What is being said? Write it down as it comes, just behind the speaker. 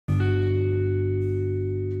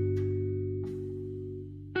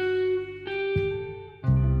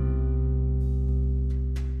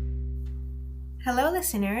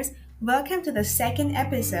listeners. Welcome to the second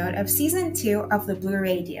episode of Season 2 of The Blue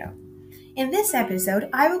Radio. In this episode,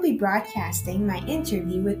 I will be broadcasting my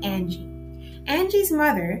interview with Angie. Angie's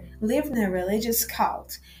mother lived in a religious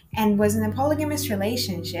cult and was in a polygamous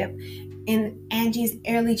relationship in Angie's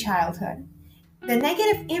early childhood. The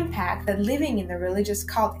negative impact that living in the religious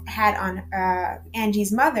cult had on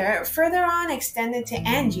Angie's mother further on extended to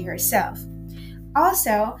Angie herself.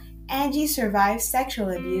 Also, Angie survived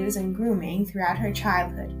sexual abuse and grooming throughout her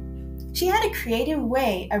childhood. She had a creative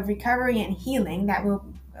way of recovery and healing that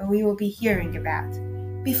we will be hearing about.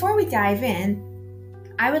 Before we dive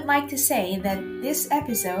in, I would like to say that this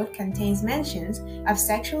episode contains mentions of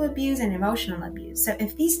sexual abuse and emotional abuse, so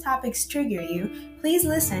if these topics trigger you, please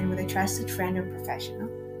listen with a trusted friend or professional.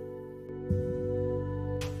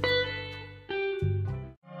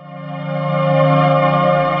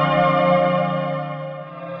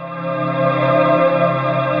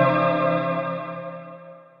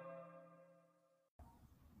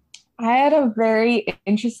 I had a very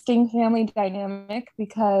interesting family dynamic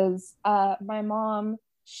because my mom,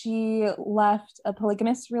 she left a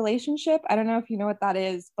polygamous relationship. I don't know if you know what that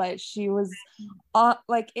is, but she was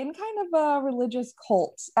in kind of a religious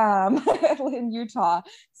cult in Utah.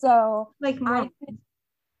 So Like Mormon.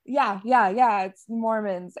 Yeah. It's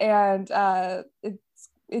Mormons, and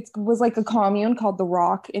it was like a commune called The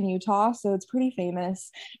Rock in Utah, so it's pretty famous.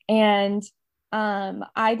 And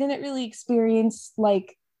I didn't really experience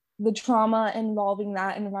like the trauma involving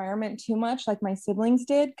that environment too much like my siblings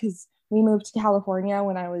did, because we moved to California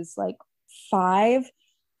when I was like 5.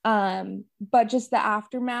 But just the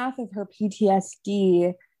aftermath of her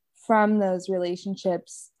PTSD from those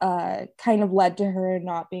relationships kind of led to her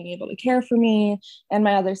not being able to care for me and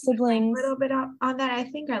my other siblings. A little bit on that. I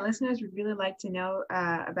think our listeners would really like to know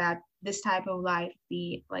about this type of life,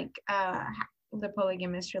 the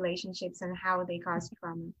polygamous relationships and how they cause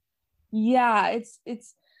trauma. Yeah,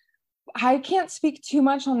 it's I can't speak too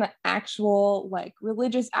much on the actual like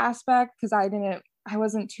religious aspect because I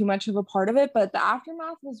wasn't too much of a part of it, but the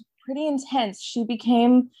aftermath was pretty intense. She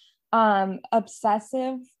became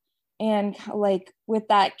obsessive and like with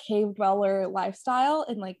that cave dweller lifestyle,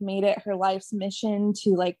 and like made it her life's mission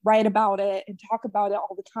to like write about it and talk about it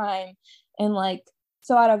all the time. And like,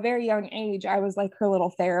 so at a very young age, I was like her little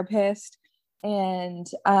therapist, and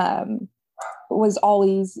was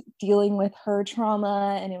always dealing with her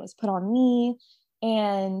trauma, and it was put on me.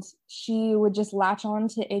 And she would just latch on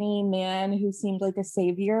to any man who seemed like a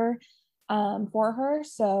savior for her.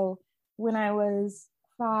 So when I was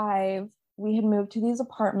 5, we had moved to these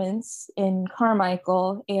apartments in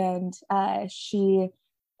Carmichael, and she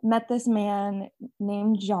met this man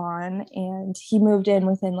named John, and he moved in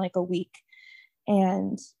within like a week.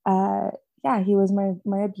 And yeah, he was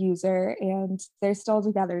my abuser, and they're still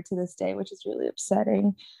together to this day, which is really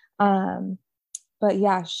upsetting. But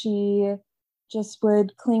yeah, she just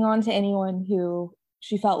would cling on to anyone who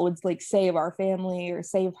she felt would like save our family or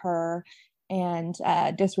save her, and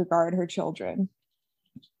disregard her children.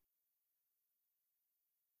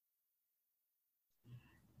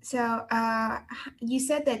 So you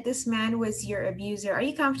said that this man was your abuser. Are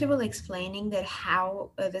you comfortable explaining that how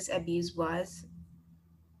this abuse was?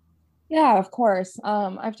 Yeah, of course.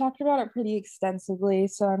 I've talked about it pretty extensively,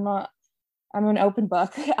 so I'm an open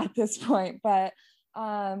book at this point, but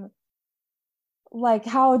like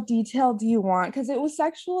how detailed do you want? Because it was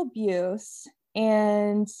sexual abuse,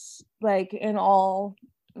 and like in all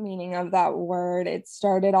meaning of that word, it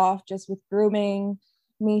started off just with grooming,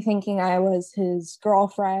 me thinking I was his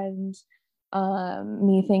girlfriend,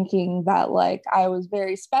 me thinking that like I was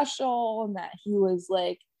very special and that he was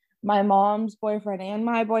like my mom's boyfriend and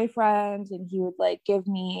my boyfriend, and he would like give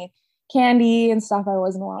me candy and stuff I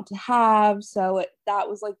wasn't allowed to have. So that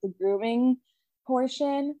was like the grooming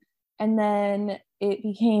portion. And then it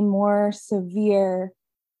became more severe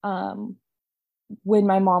when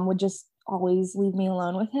my mom would just always leave me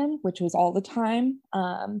alone with him, which was all the time.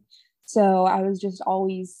 So I was just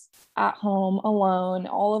always at home alone.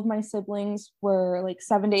 All of my siblings were like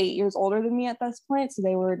 7 to 8 years older than me at this point. So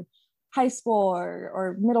they were in high school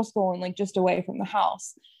or middle school and like just away from the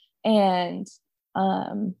house. And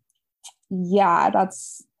yeah,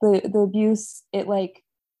 that's the abuse.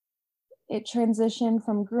 It transitioned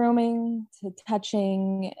from grooming to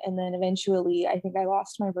touching, and then eventually I think I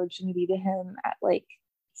lost my virginity to him at like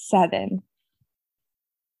 7.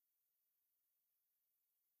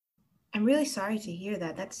 I'm really sorry to hear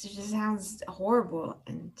that. That just sounds horrible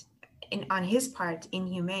and on his part,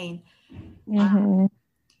 inhumane. Mm-hmm.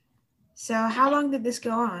 So how long did this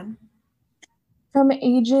go on? From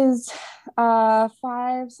ages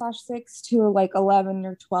 5/6 to like 11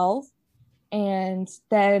 or 12. And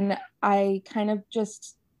then I kind of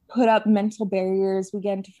just put up mental barriers,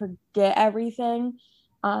 began to forget everything.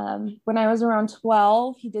 When I was around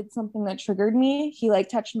 12, he did something that triggered me. He like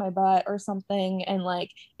touched my butt or something, and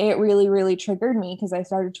like it really, really triggered me because I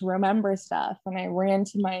started to remember stuff. And I ran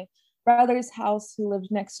to my brother's house who lived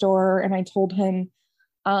next door, and I told him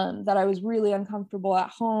that I was really uncomfortable at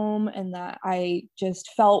home and that I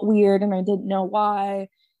just felt weird and I didn't know why.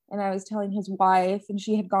 And I was telling his wife, and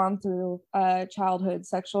she had gone through childhood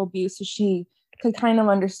sexual abuse, so she could kind of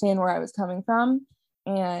understand where I was coming from.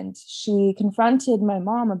 And she confronted my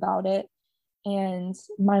mom about it. And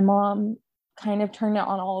my mom kind of turned it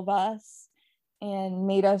on all of us and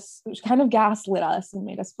made us kind of gaslit us and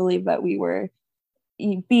made us believe that we were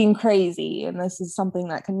being crazy and this is something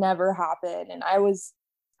that could never happen. And I was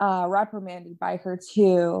reprimanded by her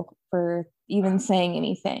too for even saying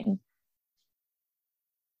anything.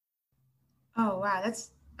 Oh wow,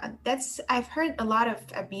 that's I've heard a lot of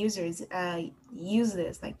abusers use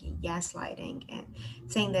this like gaslighting and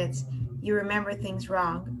saying that you remember things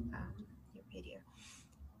wrong. Your video,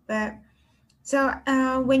 but so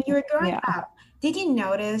when you were growing Yeah. up, did you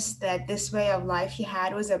notice that this way of life you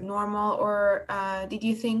had was abnormal, or did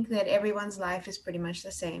you think that everyone's life is pretty much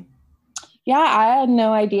the same? Yeah, I had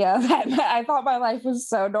no idea that I thought my life was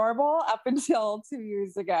so normal up until 2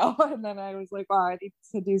 years ago. And then I was like, wow, I need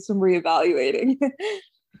to do some reevaluating.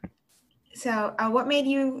 So, what made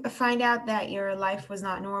you find out that your life was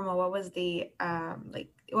not normal? What was the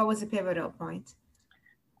what was the pivotal point?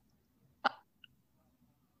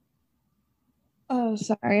 Oh,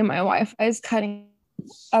 sorry, my Wi-Fi is cutting.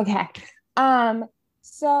 Okay. Um,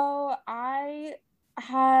 so I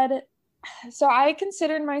had so I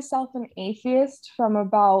considered myself an atheist from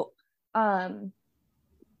about um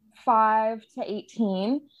 5 to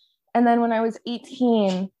 18. And then when I was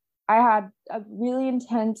 18, I had a really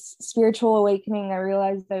intense spiritual awakening. I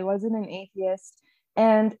realized I wasn't an atheist.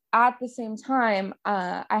 And at the same time,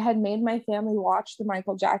 I had made my family watch the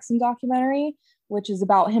Michael Jackson documentary, which is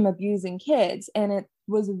about him abusing kids. And it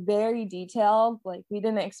was very detailed. Like, we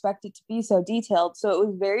didn't expect it to be so detailed. So it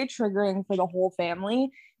was very triggering for the whole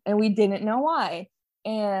family. And we didn't know why.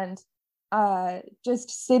 And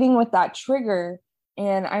just sitting with that trigger,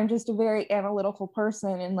 and I'm just a very analytical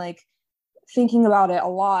person and like thinking about it a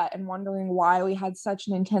lot and wondering why we had such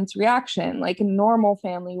an intense reaction. Like a normal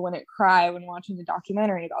family wouldn't cry when watching a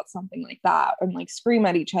documentary about something like that and like scream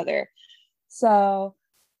at each other. So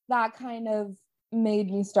that kind of made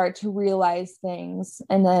me start to realize things.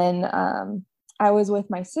 And then I was with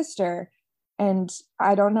my sister, and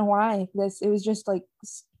I don't know why it was just like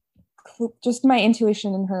just my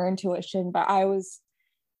intuition and her intuition, but I was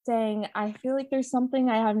saying, I feel like there's something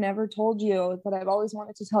I have never told you that I've always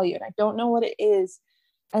wanted to tell you, and I don't know what it is.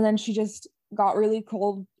 And then she just got really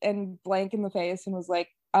cold and blank in the face and was like,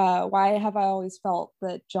 why have I always felt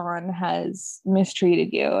that John has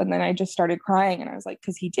mistreated you? And then I just started crying, and I was like,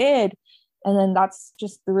 because he did. And then that's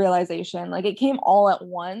just the realization. Like, it came all at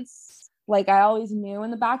once. Like, I always knew in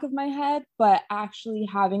the back of my head, but actually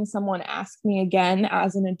having someone ask me again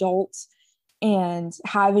as an adult and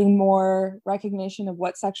having more recognition of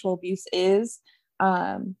what sexual abuse is,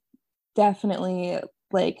 definitely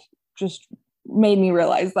like just made me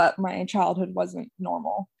realize that my childhood wasn't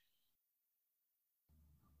normal.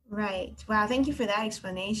 Right. Wow. Thank you for that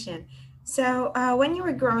explanation. So, when you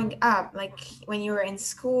were growing up, like when you were in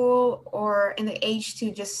school or in the age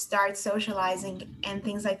to just start socializing and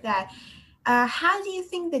things like that, how do you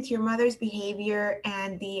think that your mother's behavior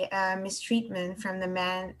and the mistreatment from the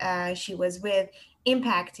man she was with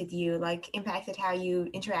impacted you? Like, impacted how you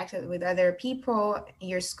interacted with other people,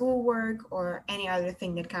 your schoolwork, or any other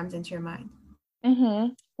thing that comes into your mind?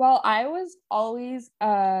 Well, I was always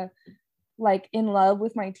like in love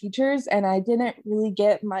with my teachers, and I didn't really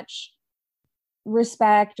get much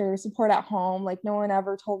respect or support at home. Like, no one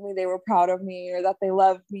ever told me they were proud of me or that they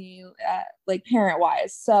loved me, like parent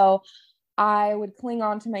wise. So I would cling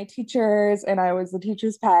on to my teachers, and I was the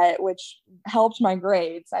teacher's pet, which helped my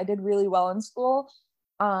grades. I did really well in school.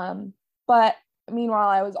 But meanwhile,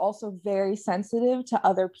 I was also very sensitive to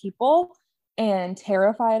other people and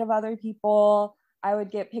terrified of other people. I would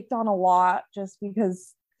get picked on a lot just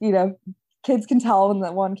because, kids can tell when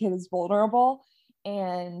that one kid is vulnerable.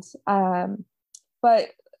 And, but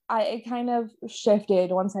it kind of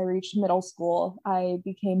shifted once I reached middle school. I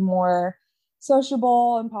became more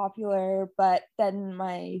sociable and popular, but then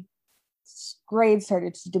my grades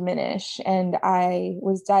started to diminish, and I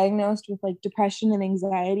was diagnosed with like depression and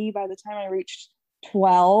anxiety by the time I reached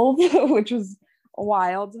 12, which was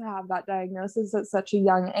wild to have that diagnosis at such a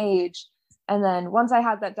young age. And then once I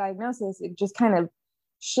had that diagnosis, it just kind of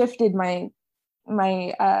shifted my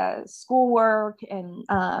my schoolwork, and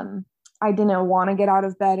I didn't want to get out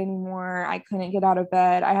of bed anymore. I couldn't get out of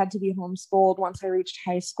bed. I had to be homeschooled once I reached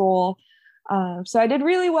high school. So I did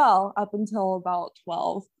really well up until about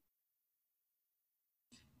 12.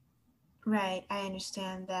 Right, I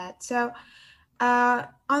understand that. So,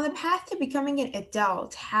 on the path to becoming an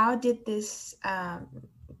adult, how did this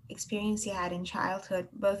experience you had in childhood,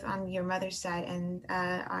 both on your mother's side and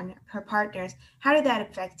on her partner's, how did that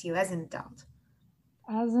affect you as an adult?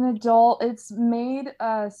 As an adult, it's made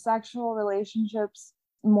sexual relationships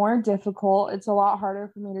more difficult. It's a lot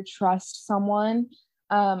harder for me to trust someone,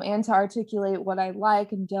 and to articulate what I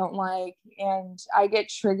like and don't like. And I get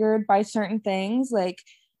triggered by certain things, like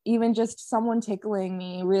even just someone tickling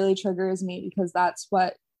me really triggers me because that's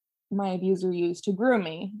what my abuser used to groom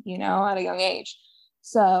me, at a young age.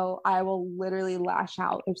 So I will literally lash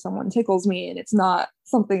out if someone tickles me, and it's not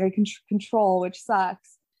something I can control, which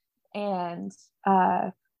sucks. And uh,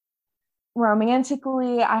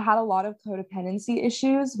 romantically, I had a lot of codependency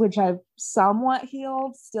issues, which I've somewhat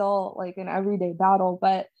healed, still like an everyday battle.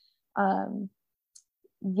 But um,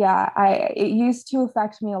 yeah, it used to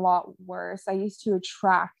affect me a lot worse. I used to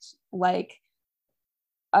attract like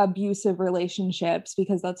abusive relationships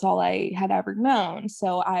because that's all I had ever known.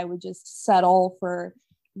 So I would just settle for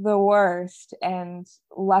the worst. And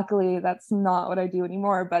luckily, that's not what I do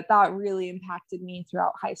anymore. But that really impacted me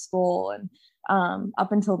throughout high school and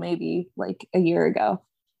up until maybe like a year ago.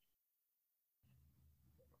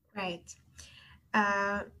 Right.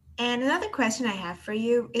 Uh, and another question I have for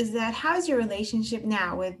you is that how's your relationship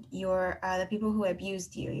now with your the people who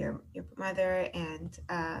abused you, your mother and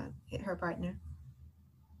her partner?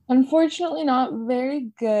 Unfortunately, not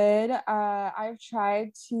very good. I've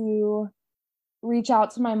tried to reach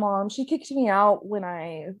out to my mom. She kicked me out when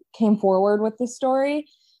I came forward with the story,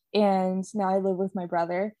 and now I live with my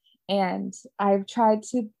brother. And I've tried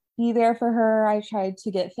to be there for her. I tried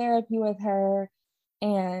to get therapy with her,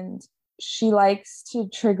 and she likes to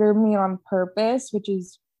trigger me on purpose, which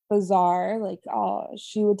is bizarre. Like,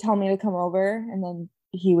 she would tell me to come over, and then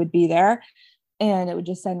he would be there, and it would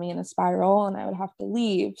just send me in a spiral, and I would have to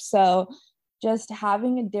leave. So just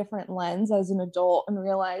having a different lens as an adult and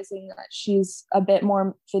realizing that she's a bit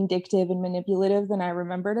more vindictive and manipulative than I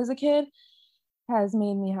remembered as a kid has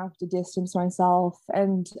made me have to distance myself.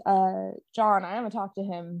 And John, I haven't talked to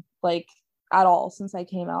him like at all since I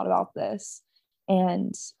came out about this.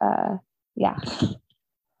 And yeah.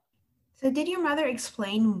 So, did your mother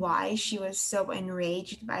explain why she was so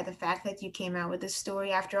enraged by the fact that you came out with this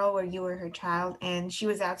story? After all, where you were her child, and she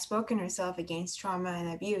was outspoken herself against trauma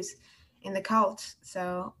and abuse in the cult.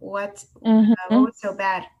 So, what Mm-hmm. was so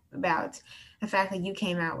bad about the fact that you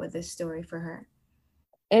came out with this story for her?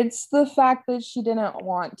 It's the fact that she didn't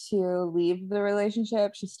want to leave the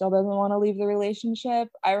relationship. She still doesn't want to leave the relationship.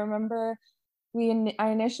 I remember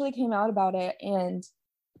I initially came out about it, and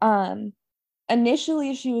um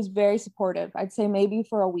initially she was very supportive. I'd say maybe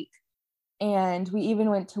for a week. And we even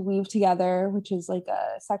went to Weave Together, which is like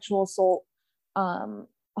a sexual assault um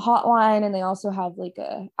hotline, and they also have like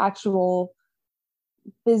a actual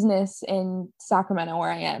business in Sacramento where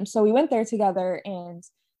I am. So we went there together, and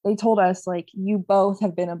they told us like, you both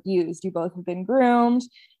have been abused, you both have been groomed,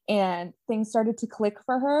 and things started to click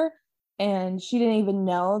for her. And she didn't even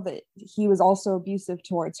know that he was also abusive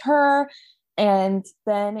towards her. And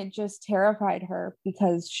then it just terrified her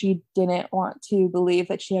because she didn't want to believe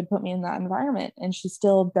that she had put me in that environment. And she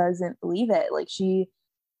still doesn't believe it. Like she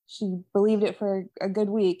believed it for a good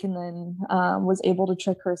week, and then was able to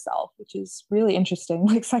trick herself, which is really interesting,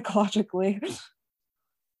 like psychologically.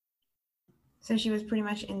 So she was pretty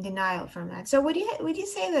much in denial from that. So would you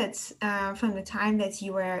say that from the time that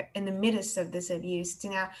you were in the midst of this abuse to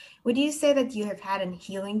now, would you say that you have had a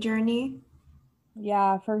healing journey?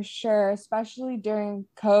 Yeah, for sure, especially during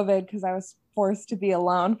COVID, because I was forced to be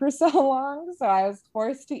alone for so long. So I was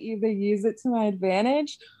forced to either use it to my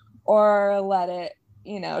advantage or let it,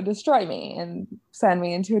 destroy me and send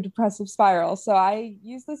me into a depressive spiral. So I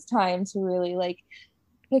use this time to really like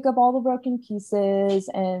pick up all the broken pieces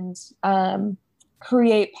and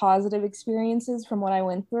create positive experiences from what I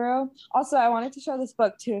went through. Also, I wanted to show this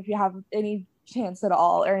book too if you have any chance at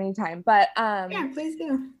all or any time. But Yeah, please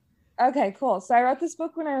do. okay, cool. So I wrote this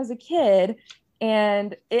book when I was a kid,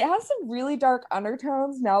 and it has some really dark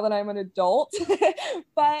undertones now that I'm an adult.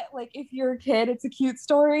 But like if you're a kid, it's a cute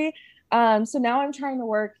story. So now I'm trying to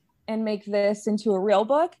work and make this into a real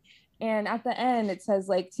book. And at the end, it says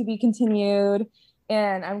like to be continued.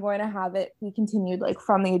 And I'm going to have it be continued like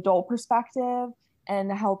from the adult perspective, and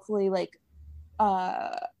hopefully like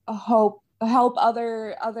hope help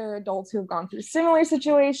other adults who have gone through similar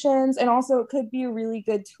situations. And also it could be a really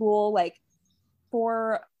good tool like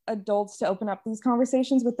for adults to open up these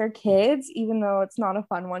conversations with their kids, even though it's not a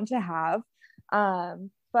fun one to have.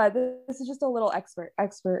 But this is just a little expert.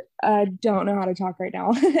 I don't know how to talk right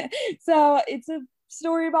now. So it's a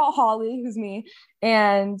story about Holly, who's me,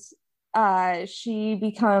 and she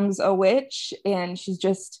becomes a witch, and she's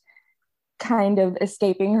just kind of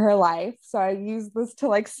escaping her life. So I use this to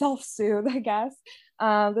like self-soothe, I guess.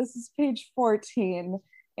 This is page 14,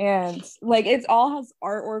 and like it's all has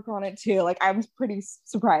artwork on it too. Like I'm pretty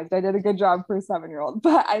surprised. I did a good job for a 7-year-old.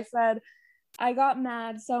 But I said, I got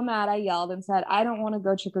mad, so mad, I yelled and said, I don't want to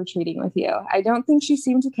go trick-or-treating with you. I don't think she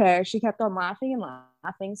seemed to care. She kept on laughing and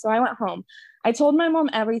laughing. So I went home. I told my mom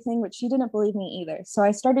everything, but she didn't believe me either. So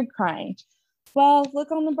I started crying. Well,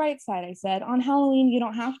 look on the bright side, I said. On Halloween, you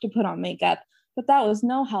don't have to put on makeup. But that was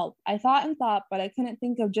no help. I thought and thought, but I couldn't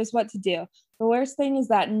think of just what to do. The worst thing is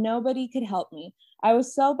that nobody could help me. I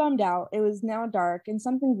was so bummed out. It was now dark and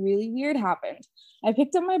something really weird happened. I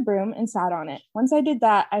picked up my broom and sat on it. Once I did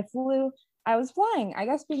that, I was flying. I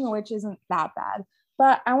guess being a witch isn't that bad.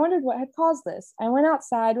 But I wondered what had caused this. I went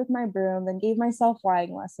outside with my broom, then gave myself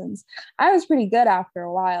flying lessons. I was pretty good after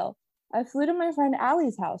a while. I flew to my friend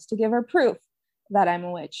Allie's house to give her proof that I'm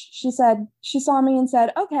a witch. She saw me and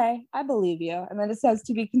said, okay, I believe you. And then it says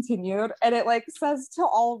to be continued. And it like says to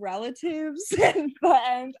all relatives in the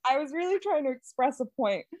end. I was really trying to express a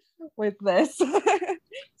point with this.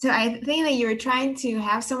 So I think that you were trying to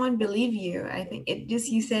have someone believe you. I think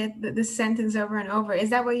you said this sentence over and over. Is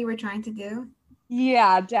that what you were trying to do?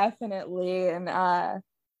 Yeah, definitely. And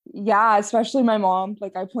yeah, especially my mom.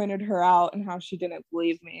 Like I pointed her out and how she didn't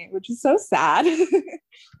believe me, which is so sad.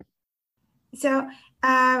 So,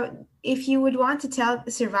 if you would want to tell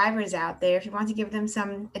survivors out there, if you want to give them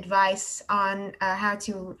some advice on how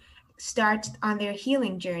to start on their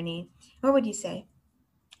healing journey, what would you say?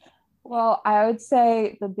 Well, I would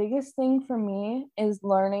say the biggest thing for me is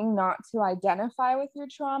learning not to identify with your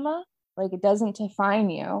trauma. Like it doesn't define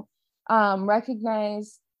you.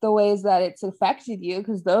 Recognize the ways that it's affected you,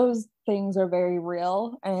 because those things are very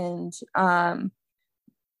real. And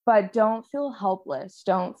but don't feel helpless.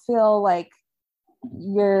 Don't feel like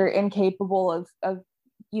you're incapable of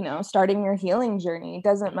starting your healing journey. It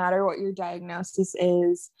doesn't matter what your diagnosis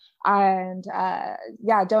is. And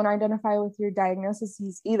yeah, don't identify with your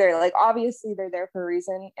diagnoses either. Like obviously they're there for a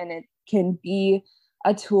reason and it can be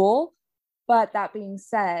a tool. But that being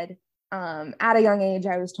said, at a young age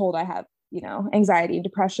I was told I have anxiety and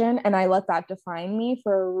depression, and I let that define me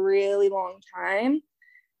for a really long time.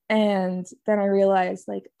 And then I realized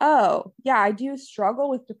like, oh yeah, I do struggle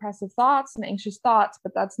with depressive thoughts and anxious thoughts,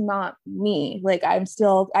 but that's not me. Like I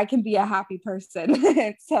can be a happy person.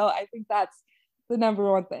 So I think that's the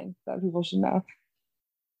number one thing that people should know.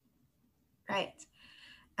 Right.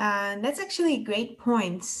 That's actually great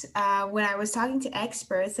points. When I was talking to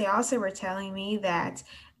experts, they also were telling me that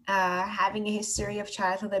having a history of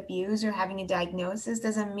childhood abuse or having a diagnosis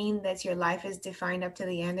doesn't mean that your life is defined up to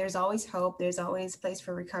the end. There's always hope. There's always a place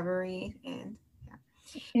for recovery. And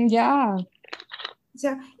yeah.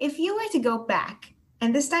 So if you were to go back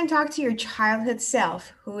and this time talk to your childhood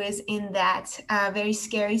self who is in that very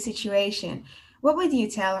scary situation, what would you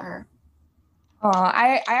tell her?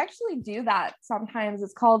 I actually do that sometimes.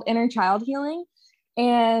 It's called inner child healing.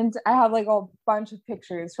 And I have like a bunch of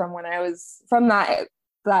pictures from when I was from that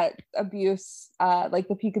abuse, like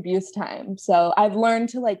the peak abuse time. So I've learned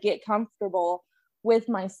to like get comfortable with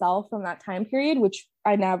myself from that time period, which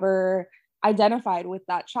I never identified with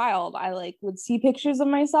that child. I like would see pictures of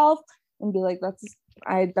myself and be like,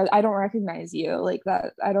 I don't recognize you, like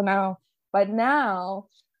that. I don't know. But now,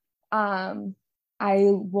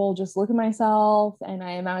 I will just look at myself and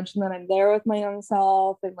I imagine that I'm there with my young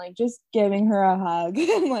self and like just giving her a hug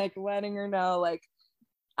and like letting her know, like,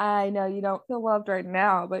 I know you don't feel loved right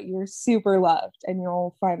now, but you're super loved, and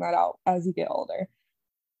you'll find that out as you get older.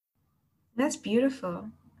 That's beautiful.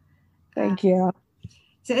 Thank you.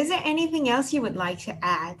 So is there anything else you would like to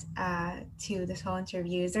add to this whole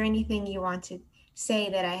interview? Is there anything you want to say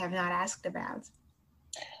that I have not asked about?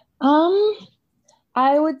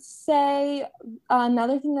 I would say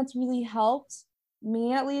another thing that's really helped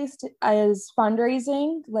me, at least, is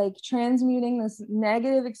fundraising, like transmuting this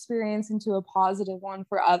negative experience into a positive one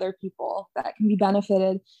for other people that can be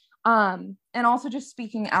benefited. And also just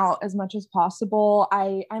speaking out as much as possible.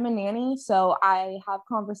 I'm a nanny, so I have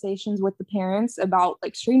conversations with the parents about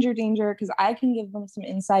like stranger danger, because I can give them some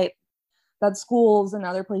insight that schools and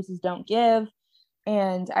other places don't give.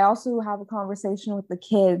 And I also have a conversation with the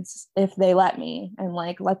kids if they let me, and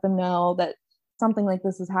like let them know that something like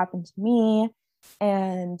this has happened to me,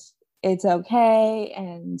 and it's okay,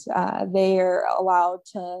 and they're allowed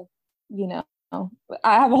to, you know,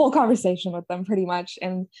 I have a whole conversation with them pretty much,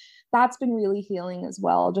 and that's been really healing as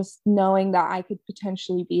well, just knowing that I could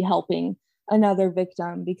potentially be helping another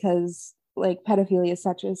victim, because like pedophilia is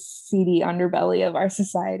such a seedy underbelly of our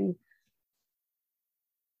society.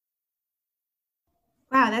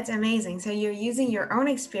 Wow, that's amazing. So you're using your own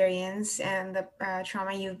experience and the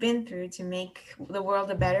trauma you've been through to make the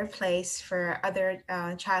world a better place for other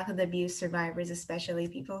childhood abuse survivors, especially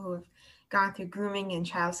people who have gone through grooming and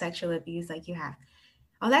child sexual abuse like you have.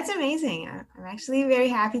 Oh, that's amazing. I'm actually very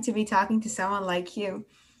happy to be talking to someone like you.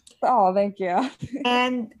 Oh, thank you.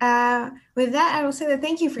 And with that, I will say that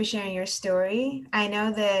thank you for sharing your story. I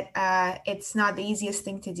know that it's not the easiest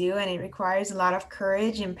thing to do, and it requires a lot of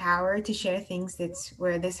courage and power to share things that's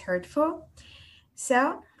were this hurtful.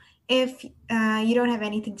 So, if you don't have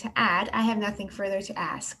anything to add, I have nothing further to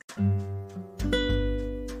ask.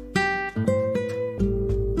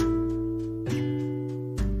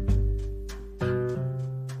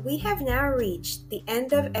 We have now reached the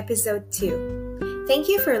end of episode 2. Thank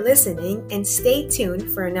you for listening, and stay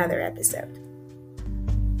tuned for another episode.